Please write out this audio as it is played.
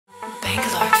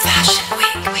Bangalore Fashion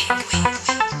Week.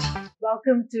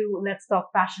 Welcome to Let's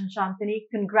Talk Fashion, Sanithini.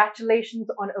 Congratulations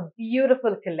on a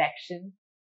beautiful collection.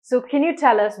 So, can you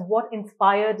tell us what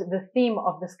inspired the theme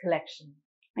of this collection?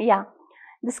 Yeah,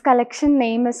 this collection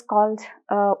name is called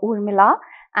Urmila,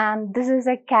 and this is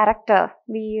a character.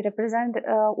 We represent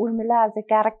Urmila as a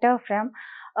character from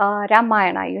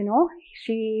Ramayana.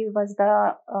 She was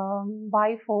the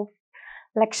wife of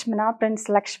Lakshmana, Prince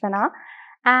Lakshmana,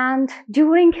 and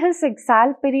during his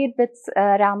exile period with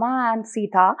Rama and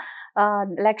Sita,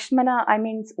 Urmila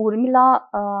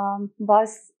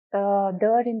was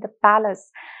there in the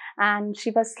palace, and she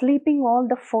was sleeping all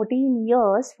the 14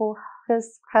 years for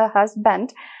her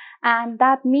husband, and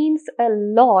that means a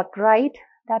lot, right?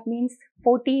 That means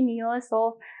 14 years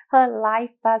of her life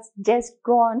has just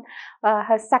gone.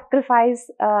 Her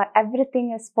sacrifice,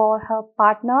 everything is for her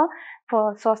partner,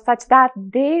 so such that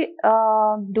they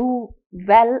do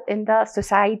well in the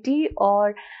society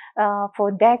or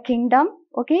for their kingdom.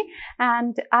 Okay,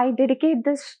 and I dedicate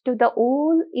this to the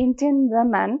all Indian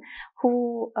women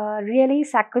who really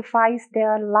sacrifice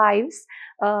their lives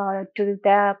to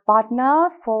their partner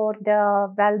for their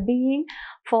well-being,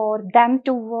 for them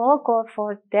to work, or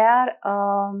for their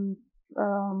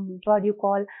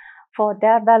for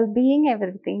their well-being,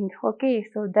 everything. Okay,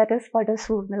 so that is what a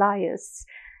Surmila is.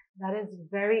 That is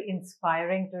very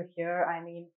inspiring to hear. I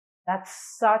mean, that's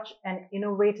such an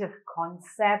innovative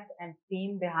concept and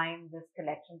theme behind this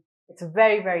collection. It's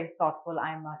very, very thoughtful,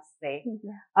 I must say.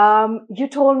 Yeah. You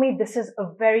told me this is a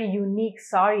very unique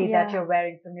sari that Yeah. you're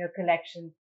wearing from your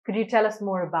collection. Could you tell us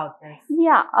more about this?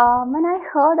 Yeah, when I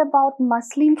heard about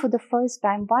muslin for the first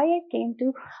time, why I came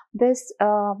to this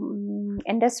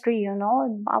industry,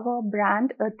 our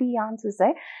brand, Earthy Yarns, is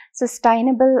a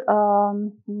sustainable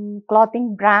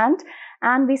clothing brand,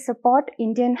 and we support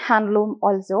Indian handloom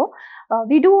also.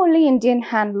 We do only Indian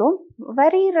handloom,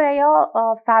 very rare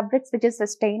fabrics which is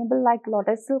sustainable like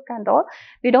lotus silk and all.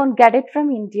 We don't get it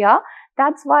from India.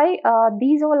 That's why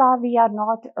these all are, we are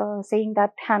not saying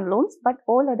that handlooms, but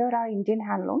all other are Indian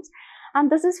handlooms. And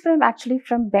this is actually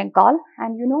from Bengal.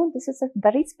 And this is a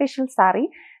very special sari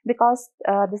because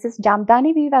this is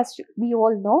Jamdani weave, as we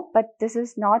all know, but this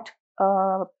is not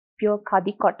pure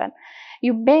khadi cotton.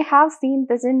 You may have seen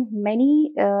this in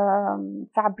many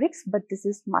fabrics, but this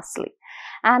is muslin.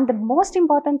 And the most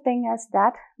important thing is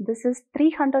that this is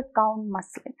 300 count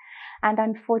muslin. And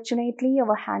unfortunately,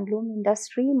 our handloom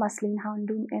industry, muslin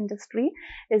handloom industry,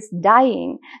 is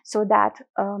dying, so that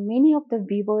many of the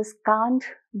weavers can't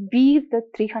weave the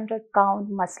 300 count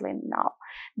muslin now.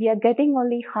 We are getting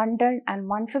only 100 and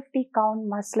 150 count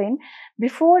muslin.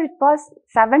 Before it was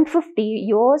 750,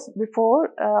 years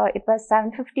before it was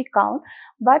 750 count,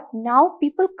 but now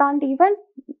people can't even,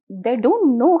 they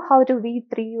don't know how to weave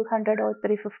 300 or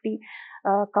 350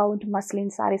 count muslin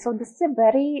sari. So this is a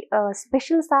very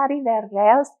special sari, where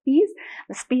rare piece.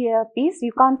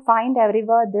 You can't find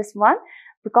everywhere this one,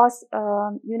 because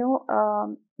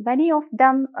many of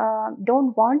them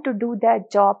don't want to do their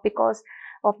job because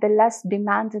of the less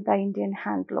demand in the Indian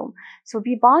handloom. So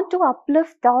we want to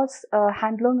uplift those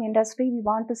handloom industry. We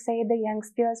want to say the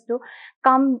youngsters to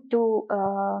come to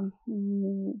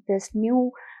this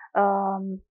new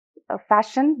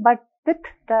fashion, but with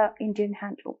the Indian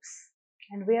handlooms.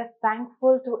 And we are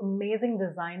thankful to amazing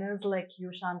designers like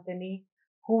you, Sanithini,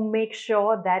 who make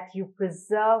sure that you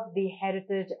preserve the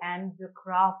heritage and the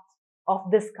craft of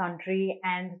this country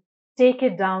and take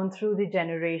it down through the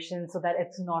generations so that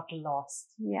it's not lost.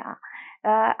 Yeah,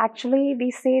 actually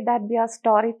we say that we are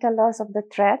storytellers of the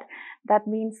thread. That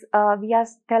means we are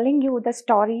telling you the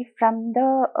story from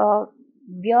the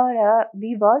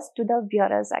weavers to the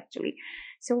wearers actually.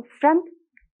 So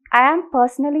I am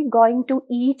personally going to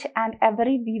each and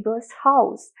every weaver's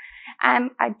house.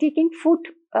 I'm taking food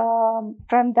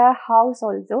from their house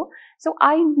also. So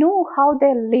I know how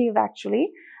they live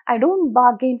actually. I don't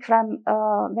bargain from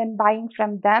when buying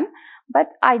from them, but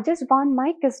I just want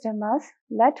my customers,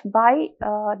 let buy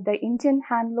the Indian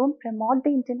handloom, promote the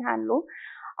Indian handloom.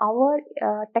 Our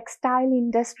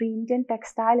Indian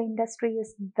textile industry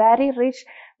is very rich.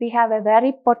 We have a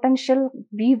very potential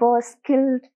weavers,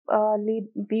 skilled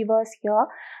weavers here.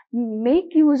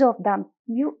 Make use of them.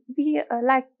 We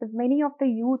like many of the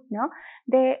youth now,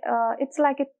 they it's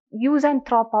like a use and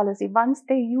throw policy. Once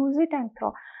they use it and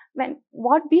throw. When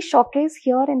what we showcase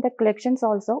here in the collections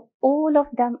also, all of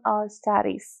them are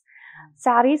saris.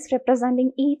 Saris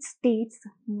representing each state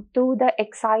to the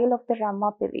exile of the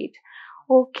Rama period.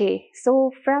 Okay,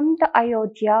 so from the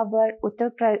Ayodhya,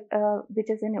 which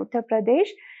is in Uttar Pradesh,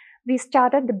 We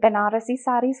started the Banarasi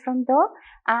saris from there,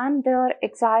 and their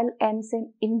exile ends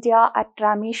in India at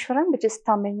Rameshwaram, which is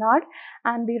Tamil Nadu,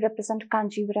 and we represent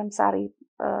Kanchivaram sari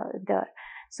there.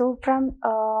 So from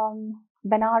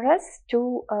Banaras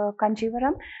to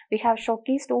Kanchivaram, we have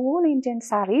showcased all Indian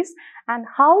saris and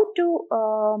how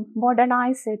to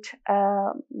modernize it.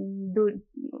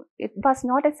 It was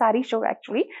not a sari show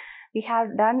actually. We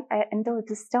have done in the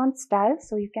Western style,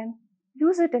 so you can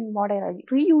use it in modern,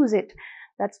 reuse it.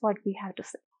 That's what we have to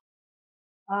say.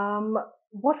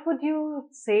 What would you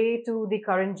say to the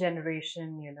current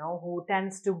generation, who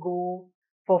tends to go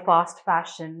for fast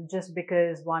fashion just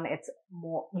because one, it's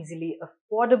more easily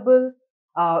affordable,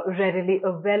 readily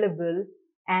available,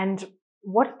 and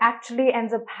what actually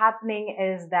ends up happening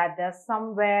is that they're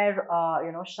somewhere,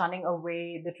 shunning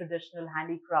away the traditional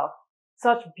handicraft.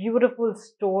 Such beautiful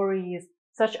stories,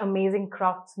 such amazing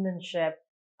craftsmanship.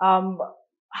 Um,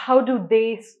 how do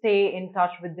they stay in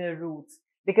touch with their roots?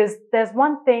 Because there's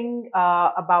one thing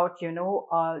about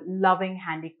loving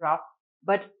handicraft,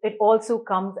 but it also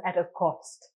comes at a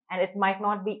cost, and it might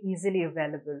not be easily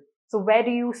available. So where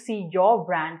do you see your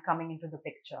brand coming into the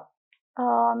picture?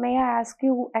 May I ask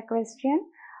you a question?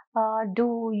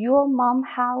 Do your mom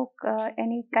have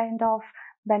any kind of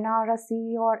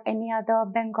Banarasi or any other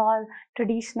Bengal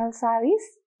traditional saris?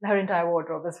 Her entire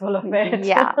wardrobe is full of it.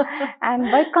 Yeah,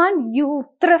 and why can't you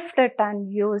thrift it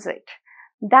and use it?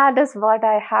 That is what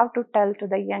I have to tell to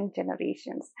the young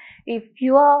generations. If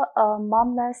your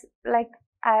mom is like,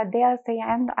 they are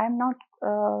saying, I'm not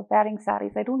wearing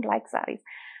saris, I don't like saris,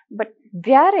 but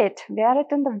wear it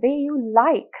in the way you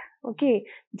like. Okay,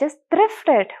 just thrift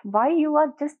it. Why you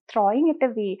are just throwing it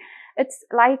away? It's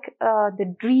like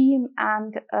the dream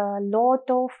and a lot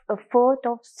of effort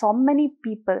of so many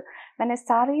people. When a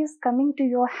sari is coming to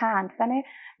your hand, when a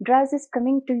dress is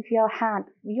coming to your hand,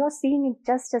 you're seeing it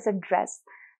just as a dress,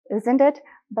 isn't it?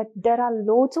 But there are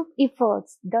lots of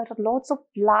efforts, there are lots of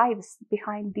lives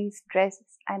behind these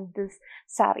dresses and these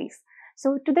saris.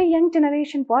 So to the young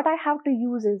generation, what I have to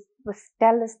use was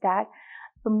tell is that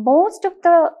most of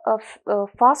the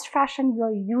fast fashion you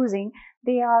are using,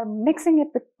 they are mixing it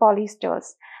with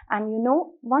polyesters. And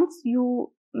once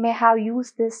you may have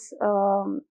used this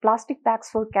plastic bags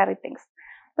for carry things,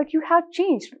 but you have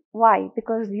changed. Why?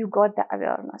 Because you got the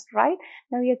awareness, right?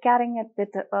 Now you're carrying it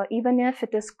with, even if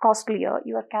it is costlier,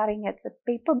 you are carrying it with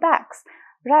paper bags,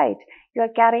 right? You are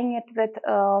carrying it with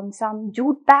some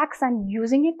jute bags and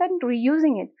using it and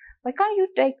reusing it. Why can't you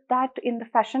take that in the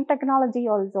fashion technology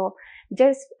also?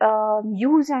 Just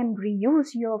use and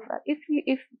reuse your. If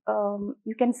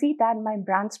you can see that my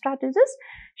brand strategist,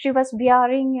 she was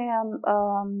wearing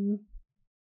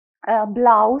a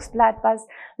blouse that was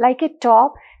like a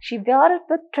top. She wore it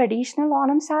with traditional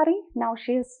Onam sari. Now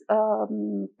she's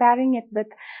pairing it with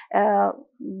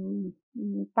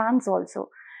pants also.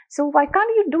 So why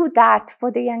can't you do that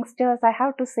for the youngsters? I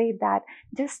have to say that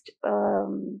just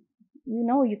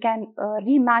you can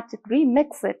rematch it,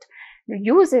 remix it,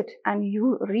 use it, and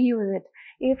you reuse it.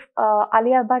 If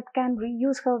Alia Bhatt can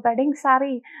reuse her wedding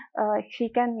sari, she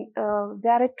can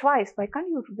wear it twice. Why can't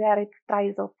you wear it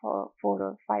thrice or 4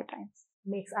 or 5 times?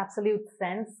 Makes absolute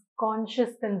sense.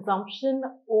 Conscious consumption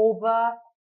over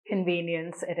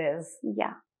convenience it is.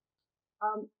 Yeah.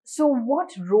 So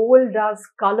what role does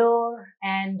color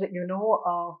and,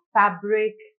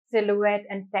 fabric, silhouette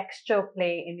and texture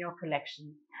play in your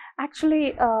collection?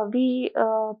 Actually, we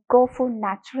go for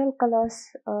natural colors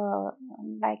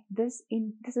like this.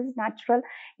 This is natural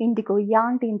indigo,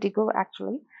 yarn indigo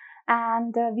actually,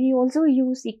 and we also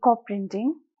use eco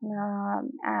printing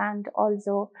and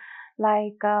also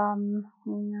like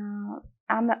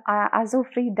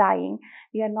azo-free dyeing.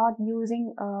 We are not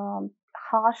using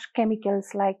harsh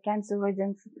chemicals like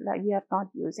cancerogens. Like we are not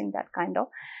using that kind of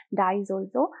dyes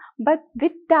also. But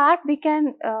with that, we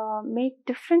can make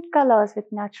different colors with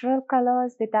natural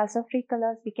colors, with azo-free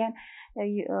colors. We can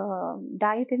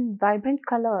dye it in vibrant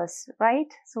colors,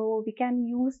 right? So we can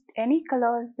use any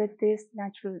colors with these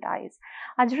natural dyes.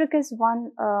 Ajrak is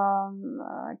one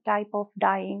type of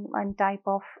dyeing, one type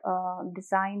of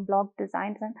design, block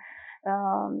designs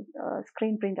and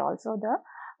screen print also the.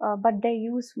 But they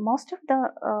use most of the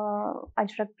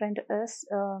Ajrak print is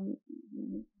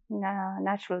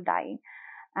natural dyeing,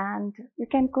 and you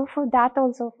can go for that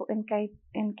also in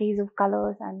case of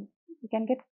colors, and you can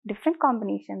get different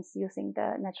combinations using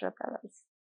the natural colors.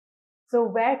 So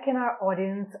where can our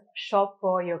audience shop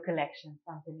for your collection,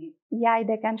 Sanithini? Yeah,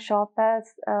 they can shop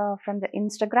us from the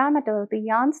Instagram at Earthy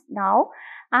Yarns now,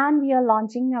 and we are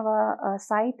launching our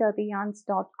site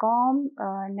earthyyarns.com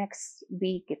next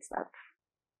week itself.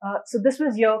 So this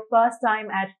was your first time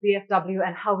at BFW,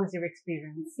 and how was your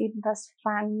experience? It was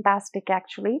fantastic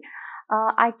actually.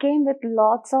 I came with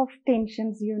lots of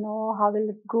tensions, how will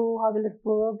it go, how will it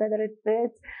work, whether it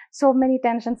fits. So many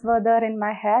tensions were there in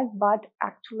my head, but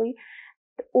actually,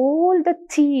 all the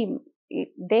team,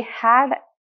 they had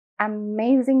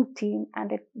amazing team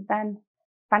and it went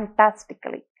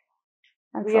fantastically.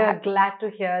 I'm We so are happy. glad to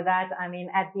hear that. I mean,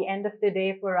 at the end of the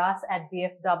day, for us at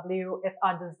BFW, if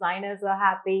our designers are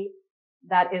happy,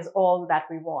 that is all that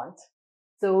we want.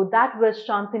 So that was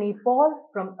Shantini Paul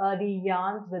from Early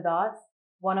Yarns with us,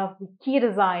 one of the key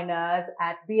designers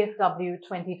at BFW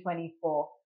 2024.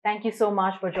 Thank you so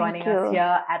much for Thank joining us you.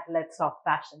 here at Let's Talk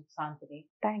Fashion, Shantini.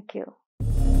 Thank you.